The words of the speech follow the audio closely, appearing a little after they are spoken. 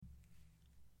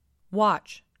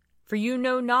Watch, for you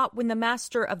know not when the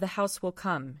master of the house will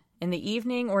come, in the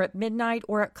evening, or at midnight,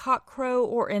 or at cock-crow,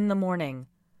 or in the morning,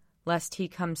 lest he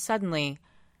come suddenly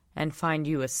and find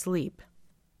you asleep.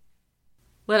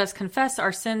 Let us confess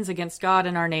our sins against God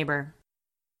and our neighbor.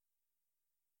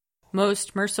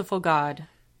 Most merciful God,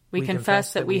 we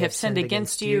confess that we have sinned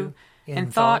against you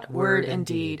in thought, word, and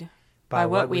deed, by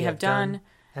what we have done,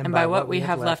 and by what we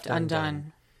have left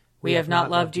undone. We have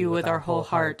not loved you with our whole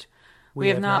heart. We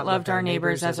have not loved our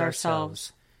neighbors as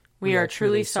ourselves. We are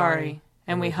truly sorry,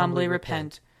 and we humbly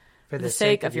repent. For the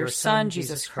sake of your Son,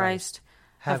 Jesus Christ,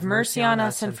 have mercy on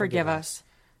us and forgive us,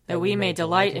 that we may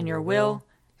delight in your will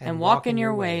and walk in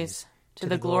your ways, to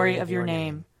the glory of your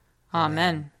name.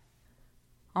 Amen.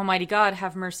 Almighty God,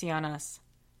 have mercy on us.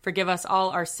 Forgive us all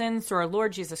our sins through our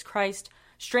Lord Jesus Christ.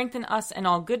 Strengthen us in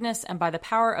all goodness, and by the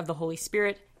power of the Holy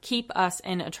Spirit, keep us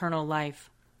in eternal life.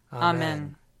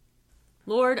 Amen.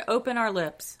 Lord, open our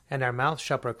lips, and our mouth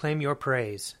shall proclaim your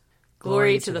praise.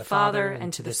 Glory to the Father,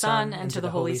 and to the Son, and to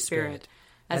the Holy Spirit,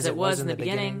 as it was in the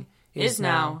beginning, is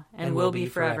now, and will be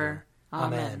forever.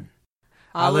 Amen.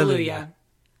 Alleluia.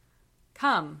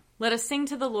 Come, let us sing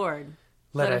to the Lord.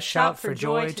 Let us shout for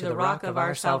joy to the rock of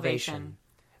our salvation.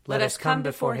 Let us come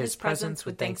before his presence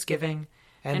with thanksgiving,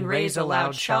 and raise a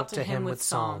loud shout to him with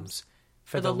psalms.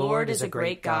 For the Lord is a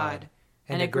great God,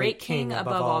 and a great King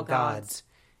above all gods.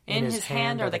 In his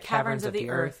hand are the caverns of the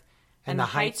earth, and the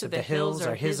heights of the hills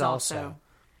are his also.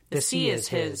 The sea is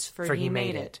his, for he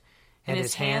made it, and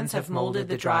his hands have molded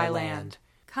the dry land.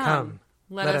 Come,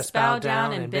 let us bow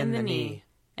down and bend the knee,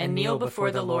 and kneel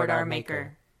before the Lord our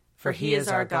Maker. For he is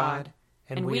our God,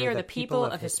 and we are the people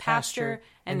of his pasture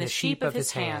and the sheep of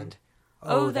his hand.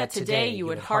 Oh, that today you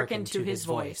would hearken to his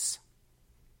voice.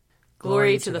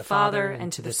 Glory to the Father,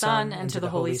 and to the Son, and to the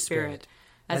Holy Spirit,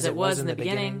 as it was in the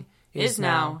beginning, is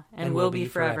now, and will be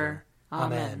forever.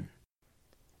 Amen.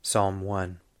 Psalm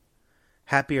 1.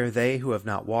 Happy are they who have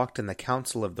not walked in the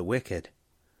counsel of the wicked,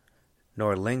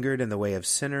 nor lingered in the way of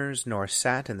sinners, nor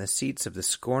sat in the seats of the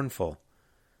scornful.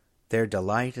 Their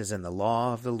delight is in the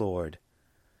law of the Lord,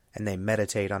 and they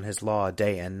meditate on his law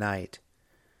day and night.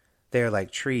 They are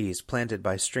like trees planted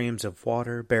by streams of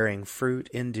water, bearing fruit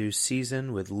in due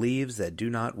season, with leaves that do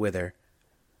not wither.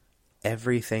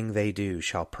 Everything they do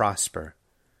shall prosper.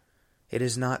 It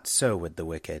is not so with the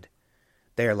wicked.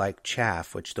 They are like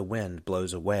chaff which the wind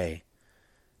blows away.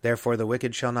 Therefore the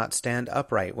wicked shall not stand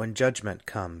upright when judgment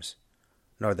comes,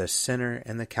 nor the sinner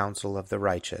in the counsel of the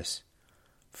righteous.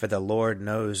 For the Lord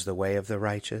knows the way of the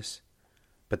righteous,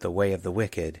 but the way of the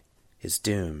wicked is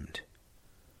doomed.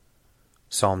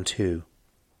 Psalm 2.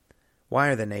 Why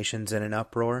are the nations in an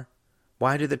uproar?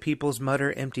 Why do the peoples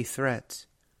mutter empty threats?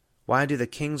 Why do the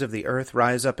kings of the earth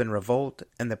rise up in revolt,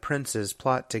 and the princes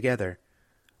plot together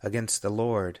against the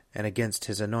Lord and against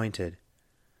his anointed?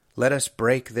 Let us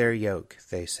break their yoke,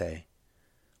 they say.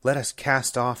 Let us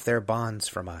cast off their bonds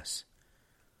from us.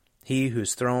 He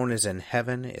whose throne is in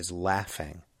heaven is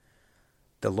laughing.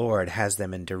 The Lord has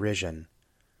them in derision.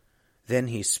 Then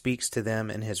he speaks to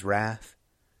them in his wrath,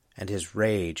 and his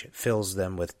rage fills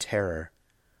them with terror.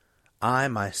 I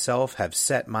myself have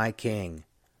set my king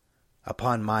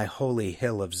upon my holy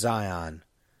hill of Zion.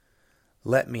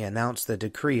 Let me announce the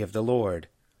decree of the Lord.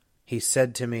 He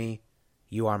said to me,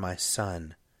 You are my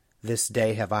son. This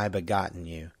day have I begotten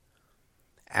you.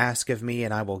 Ask of me,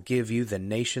 and I will give you the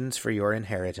nations for your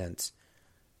inheritance,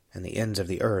 and the ends of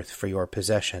the earth for your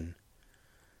possession.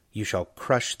 You shall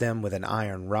crush them with an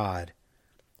iron rod,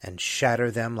 and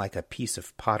shatter them like a piece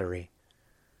of pottery.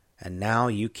 And now,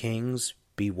 you kings,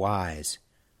 be wise.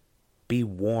 Be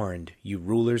warned, you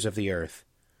rulers of the earth.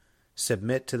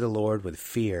 Submit to the Lord with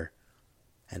fear,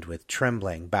 and with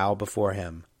trembling bow before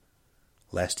him,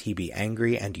 lest he be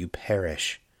angry and you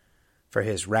perish, for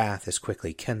his wrath is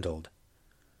quickly kindled.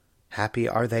 Happy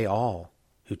are they all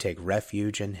who take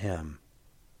refuge in him.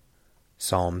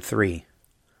 Psalm 3.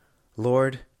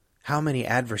 Lord, how many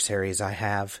adversaries I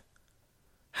have!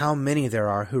 How many there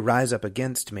are who rise up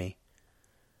against me!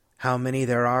 How many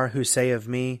there are who say of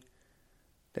me,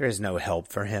 There is no help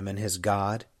for him in his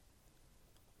God.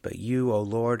 But you, O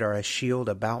Lord, are a shield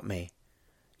about me.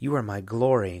 You are my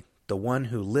glory, the one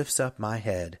who lifts up my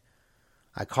head.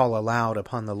 I call aloud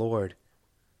upon the Lord,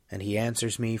 and he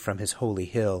answers me from his holy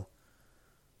hill.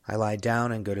 I lie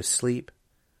down and go to sleep.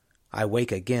 I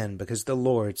wake again because the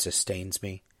Lord sustains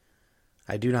me.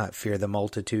 I do not fear the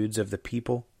multitudes of the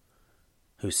people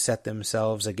who set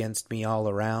themselves against me all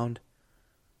around.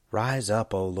 Rise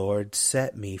up, O Lord,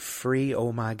 set me free,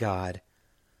 O my God.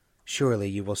 Surely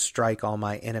you will strike all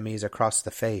my enemies across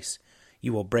the face.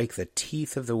 You will break the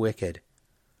teeth of the wicked.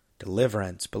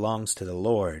 Deliverance belongs to the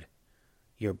Lord.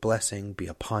 your blessing be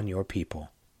upon your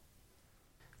people.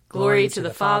 Glory to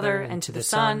the Father, and to the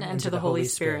Son, and to the Holy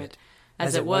Spirit,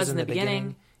 as it was in the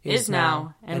beginning, is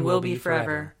now, and will be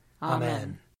forever.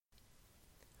 Amen.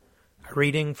 A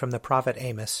reading from the prophet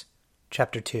Amos,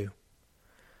 chapter 2.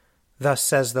 Thus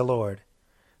says the Lord,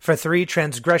 For 3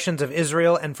 transgressions of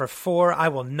Israel, and for 4 I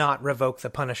will not revoke the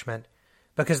punishment,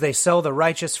 because they sell the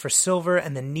righteous for silver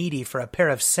and the needy for a pair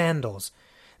of sandals,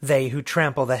 they who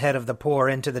trample the head of the poor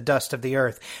into the dust of the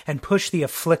earth, and push the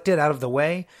afflicted out of the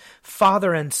way.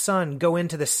 Father and son go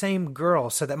into the same girl,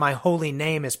 so that my holy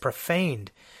name is profaned.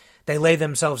 They lay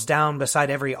themselves down beside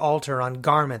every altar on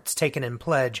garments taken in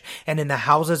pledge, and in the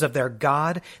houses of their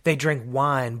God they drink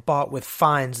wine bought with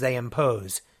fines they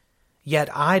impose. Yet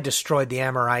I destroyed the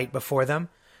Amorite before them,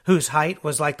 whose height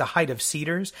was like the height of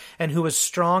cedars, and who was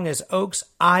strong as oaks.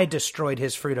 I destroyed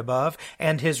his fruit above,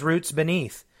 and his roots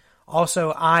beneath.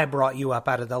 Also I brought you up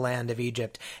out of the land of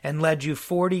Egypt, and led you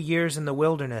 40 years in the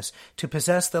wilderness, to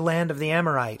possess the land of the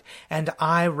Amorite. And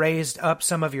I raised up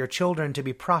some of your children to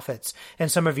be prophets,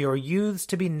 and some of your youths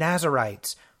to be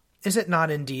Nazarites. Is it not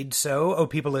indeed so, O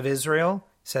people of Israel?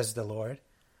 Says the Lord.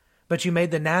 But you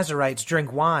made the Nazarites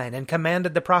drink wine, and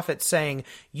commanded the prophets, saying,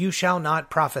 You shall not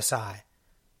prophesy.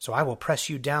 So I will press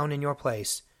you down in your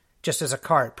place, just as a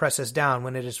cart presses down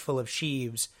when it is full of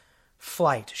sheaves.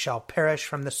 Flight shall perish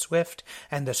from the swift,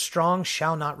 and the strong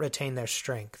shall not retain their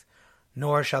strength.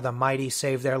 Nor shall the mighty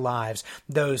save their lives.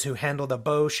 Those who handle the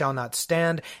bow shall not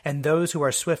stand, and those who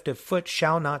are swift of foot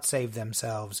shall not save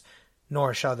themselves.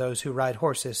 Nor shall those who ride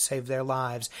horses save their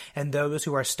lives, and those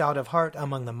who are stout of heart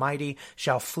among the mighty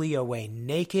shall flee away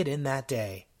naked in that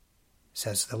day,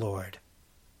 says the Lord.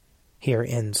 Here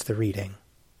ends the reading.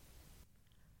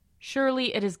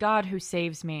 Surely it is God who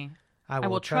saves me. I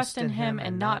will trust in him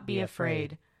and not be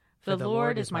afraid. For the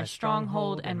Lord is my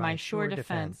stronghold and my sure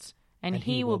defense, and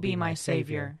he will be my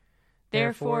Savior.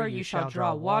 Therefore you shall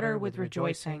draw water with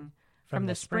rejoicing from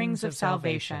the springs of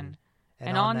salvation.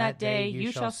 And on that day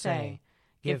you shall say,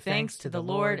 Give thanks to the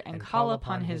Lord and call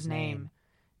upon his name.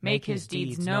 Make his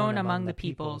deeds known among the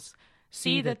peoples.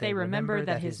 See that they remember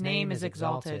that his name is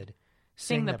exalted.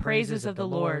 Sing the praises of the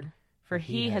Lord, for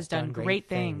he has done great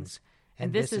things,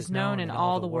 and this is known in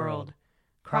all the world.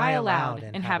 Cry aloud,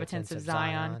 inhabitants of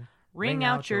Zion, ring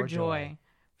out your joy,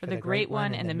 for the great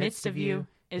one in the midst of you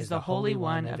is the Holy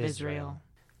One of Israel.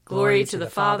 Glory to the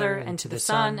Father, and to the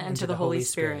Son, and to the Holy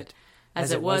Spirit,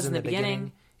 as it was in the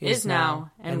beginning, is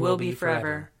now, and will be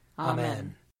forever.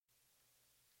 Amen.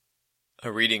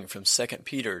 A reading from 2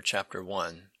 Peter chapter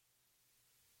 1.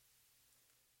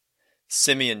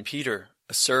 Simeon Peter,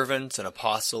 a servant and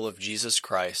apostle of Jesus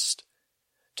Christ,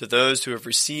 to those who have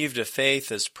received a faith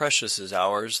as precious as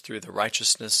ours through the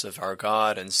righteousness of our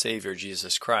God and Savior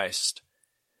Jesus Christ,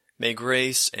 may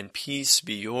grace and peace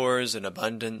be yours in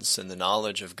abundance in the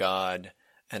knowledge of God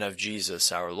and of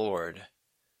Jesus our Lord.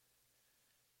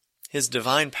 His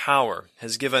divine power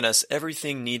has given us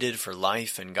everything needed for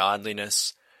life and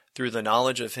godliness through the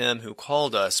knowledge of him who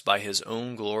called us by his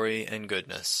own glory and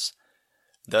goodness.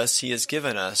 Thus he has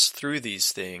given us through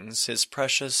these things his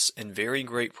precious and very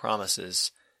great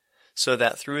promises, so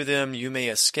that through them you may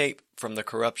escape from the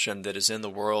corruption that is in the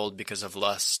world because of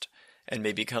lust, and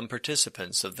may become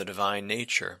participants of the divine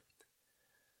nature.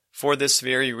 For this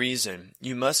very reason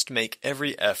you must make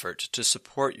every effort to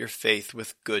support your faith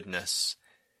with goodness,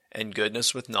 and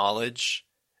goodness with knowledge,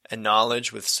 and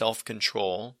knowledge with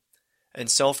self-control, and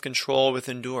self-control with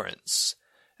endurance,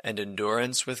 and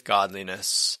endurance with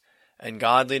godliness, and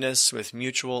godliness with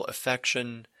mutual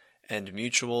affection, and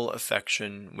mutual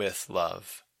affection with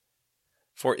love.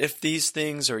 For if these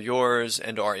things are yours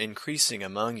and are increasing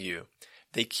among you,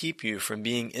 they keep you from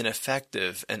being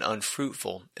ineffective and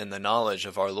unfruitful in the knowledge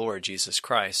of our Lord Jesus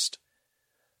Christ.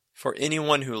 For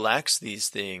anyone who lacks these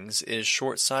things is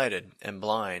short-sighted and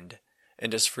blind,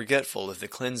 and is forgetful of the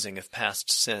cleansing of past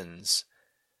sins.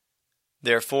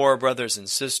 Therefore, brothers and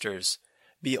sisters,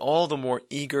 be all the more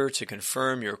eager to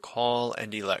confirm your call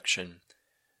and election,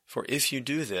 for if you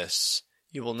do this,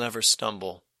 you will never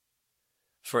stumble.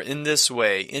 For in this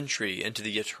way entry into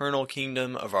the eternal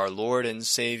kingdom of our Lord and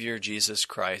Savior Jesus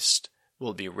Christ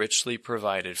will be richly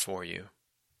provided for you.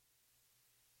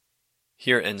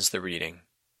 Here ends the reading.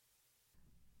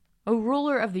 O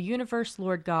ruler of the universe,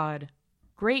 Lord God,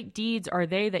 great deeds are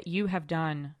they that you have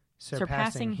done,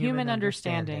 surpassing human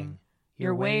understanding.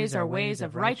 Your ways are ways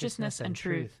of righteousness and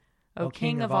truth, O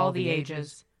King of all the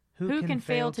ages. Who can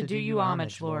fail to do you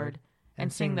homage, Lord,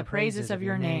 and sing the praises of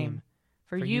your name?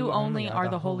 For you only are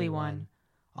the Holy One.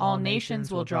 All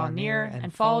nations will draw near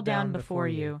and fall down before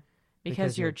you,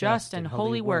 because your just and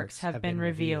holy works have been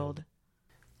revealed.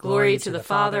 Glory to the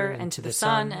Father, and to the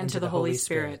Son, and to the Holy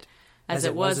Spirit, as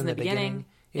it was in the beginning,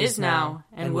 is now,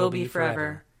 and will be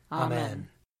forever. Amen.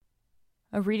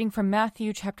 A reading from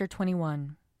Matthew chapter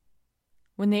 21.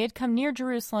 When they had come near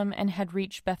Jerusalem and had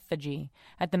reached Bethphage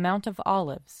at the Mount of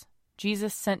Olives,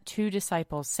 Jesus sent 2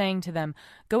 disciples, saying to them,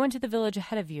 Go into the village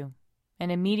ahead of you,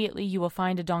 and immediately you will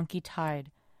find a donkey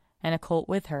tied, and a colt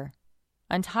with her.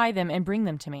 Untie them and bring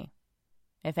them to me.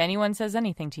 If anyone says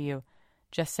anything to you,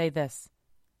 just say this,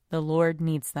 The Lord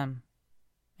needs them,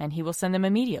 and he will send them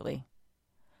immediately.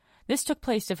 This took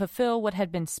place to fulfill what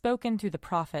had been spoken through the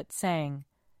prophet, saying,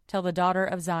 Tell the daughter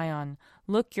of Zion,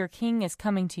 Look, your king is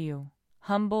coming to you,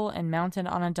 humble and mounted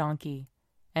on a donkey,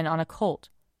 and on a colt,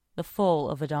 the foal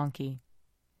of a donkey.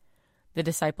 The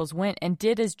disciples went and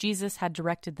did as Jesus had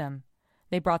directed them.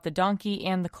 They brought the donkey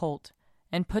and the colt,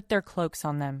 and put their cloaks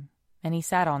on them, and he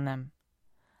sat on them.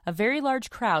 A very large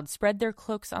crowd spread their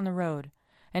cloaks on the road,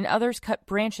 and others cut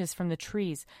branches from the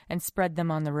trees and spread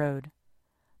them on the road.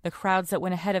 The crowds that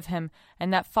went ahead of him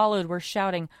and that followed were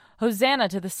shouting, Hosanna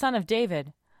to the Son of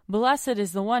David! Blessed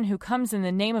is the one who comes in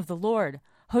the name of the Lord!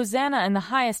 Hosanna in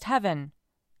the highest heaven!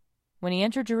 When he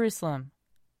entered Jerusalem,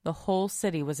 the whole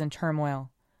city was in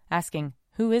turmoil, asking,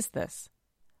 Who is this?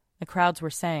 The crowds were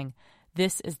saying,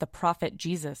 This is the prophet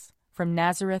Jesus, from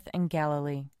Nazareth in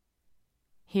Galilee.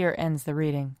 Here ends the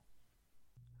reading.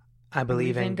 I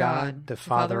believe in God, the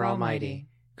Father Almighty,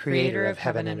 creator of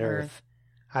heaven and earth.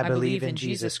 I believe in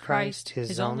Jesus Christ,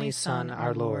 his only Son,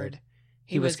 our Lord.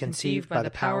 He was conceived by the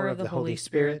power of the Holy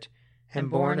Spirit and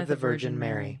born of the Virgin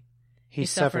Mary. He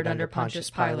suffered under Pontius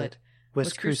Pilate,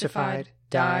 was crucified,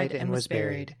 died, and was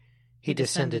buried. He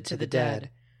descended to the dead.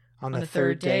 On the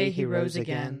 3rd day he rose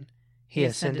again. He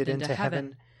ascended into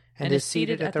heaven and is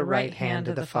seated at the right hand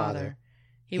of the Father.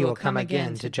 He will come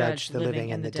again to judge the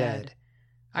living and the dead.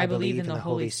 I believe in the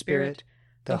Holy Spirit,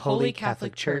 the Holy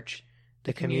Catholic Church,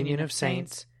 the communion of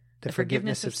saints, the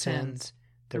forgiveness of sins,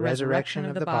 the resurrection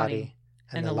of the body,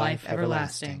 and the life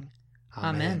everlasting.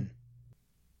 Amen.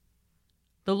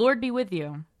 The Lord be with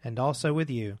you. And also with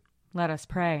you. Let us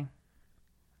pray.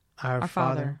 Our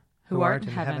Father, who art in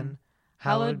heaven,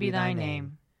 hallowed be thy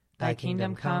name. Thy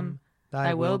kingdom come,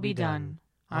 thy will be done,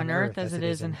 on earth as it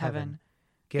is in heaven.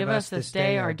 Give us this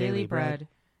day our daily bread,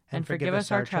 and forgive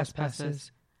us our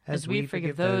trespasses, as we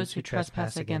forgive those who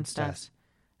trespass against us.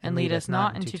 And lead us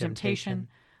not into temptation,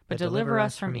 but deliver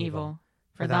us from evil.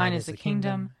 For thine is the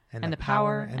kingdom, and the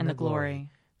power, and the glory,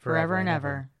 forever and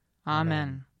ever.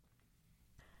 Amen.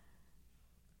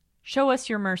 Show us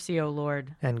your mercy, O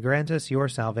Lord. And grant us your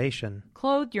salvation.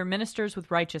 Clothe your ministers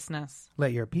with righteousness.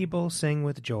 Let your people sing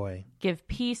with joy. Give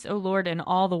peace, O Lord, in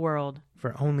all the world.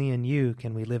 For only in you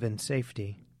can we live in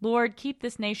safety. Lord, keep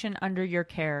this nation under your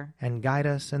care. And guide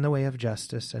us in the way of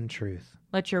justice and truth.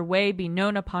 Let your way be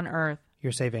known upon earth.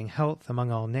 Your saving health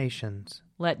among all nations.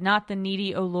 Let not the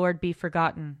needy, O Lord, be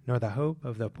forgotten. Nor the hope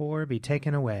of the poor be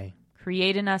taken away.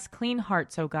 Create in us clean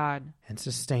hearts, O God. And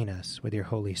sustain us with your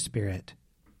Holy Spirit.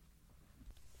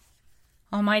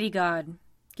 Almighty God,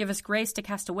 give us grace to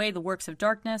cast away the works of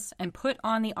darkness and put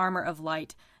on the armor of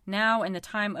light, now in the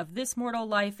time of this mortal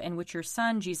life in which your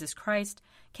Son, Jesus Christ,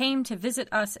 came to visit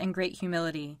us in great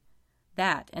humility,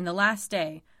 that in the last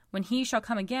day, when he shall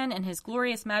come again in his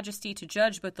glorious majesty to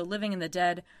judge both the living and the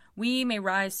dead, we may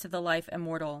rise to the life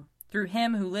immortal, through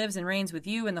him who lives and reigns with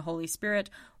you in the Holy Spirit,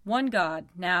 one God,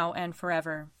 now and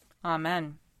forever.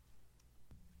 Amen.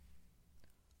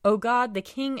 O God, the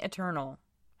King eternal,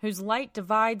 whose light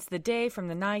divides the day from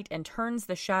the night and turns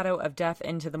the shadow of death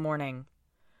into the morning,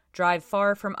 drive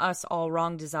far from us all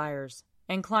wrong desires,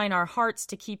 incline our hearts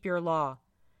to keep your law,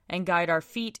 and guide our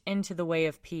feet into the way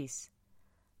of peace,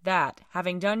 that,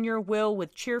 having done your will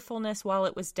with cheerfulness while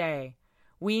it was day,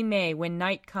 we may, when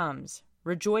night comes,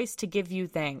 rejoice to give you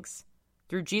thanks.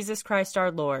 Through Jesus Christ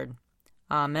our Lord.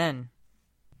 Amen.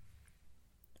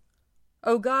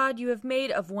 O God, you have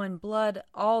made of one blood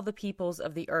all the peoples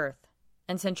of the earth,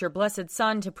 and sent your blessed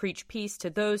Son to preach peace to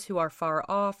those who are far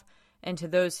off and to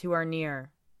those who are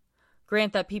near.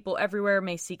 Grant that people everywhere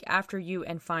may seek after you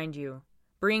and find you.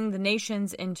 Bring the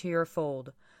nations into your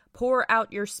fold. Pour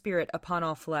out your Spirit upon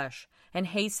all flesh, and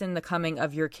hasten the coming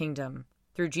of your kingdom.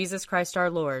 Through Jesus Christ our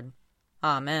Lord.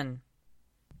 Amen.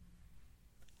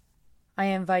 I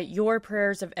invite your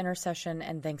prayers of intercession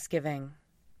and thanksgiving.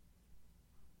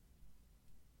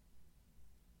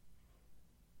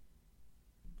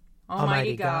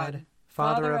 Almighty God,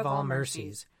 Father of all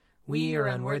mercies, we, your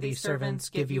unworthy servants,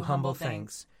 give you humble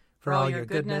thanks for all your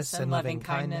goodness and loving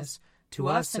kindness to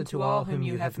us and to all whom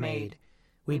you have made.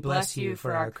 We bless you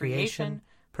for our creation,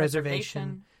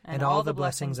 preservation, and all the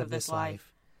blessings of this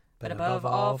life, but above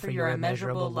all for your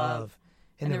immeasurable love,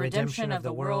 in the redemption of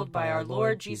the world by our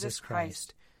Lord Jesus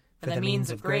Christ, for the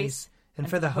means of grace and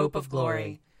for the hope of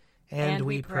glory. And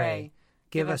we pray,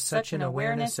 give us such an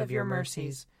awareness of your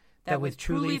mercies, that with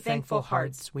truly thankful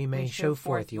hearts we may show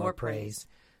forth your praise,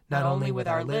 not only with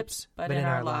our lips, but in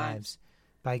our lives,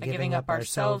 by giving up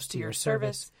ourselves to your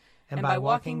service, and by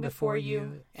walking before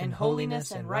you in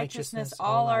holiness and righteousness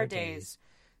all our days,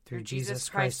 through Jesus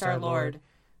Christ our Lord,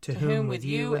 to whom with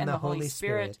you and the Holy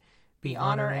Spirit be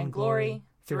honor and glory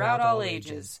throughout all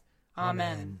ages.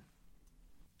 Amen.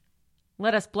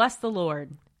 Let us bless the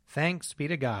Lord. Thanks be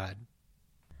to God.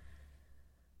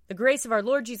 The grace of our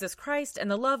Lord Jesus Christ and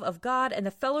the love of God and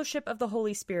the fellowship of the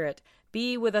Holy Spirit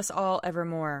be with us all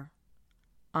evermore.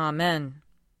 Amen.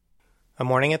 A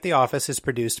Morning at the Office is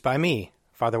produced by me,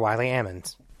 Father Wiley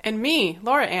Ammons. And me,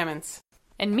 Laura Ammons.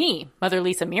 And me, Mother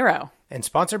Lisa Meirow. And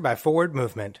sponsored by Forward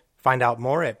Movement. Find out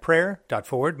more at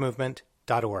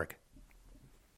prayer.forwardmovement.org.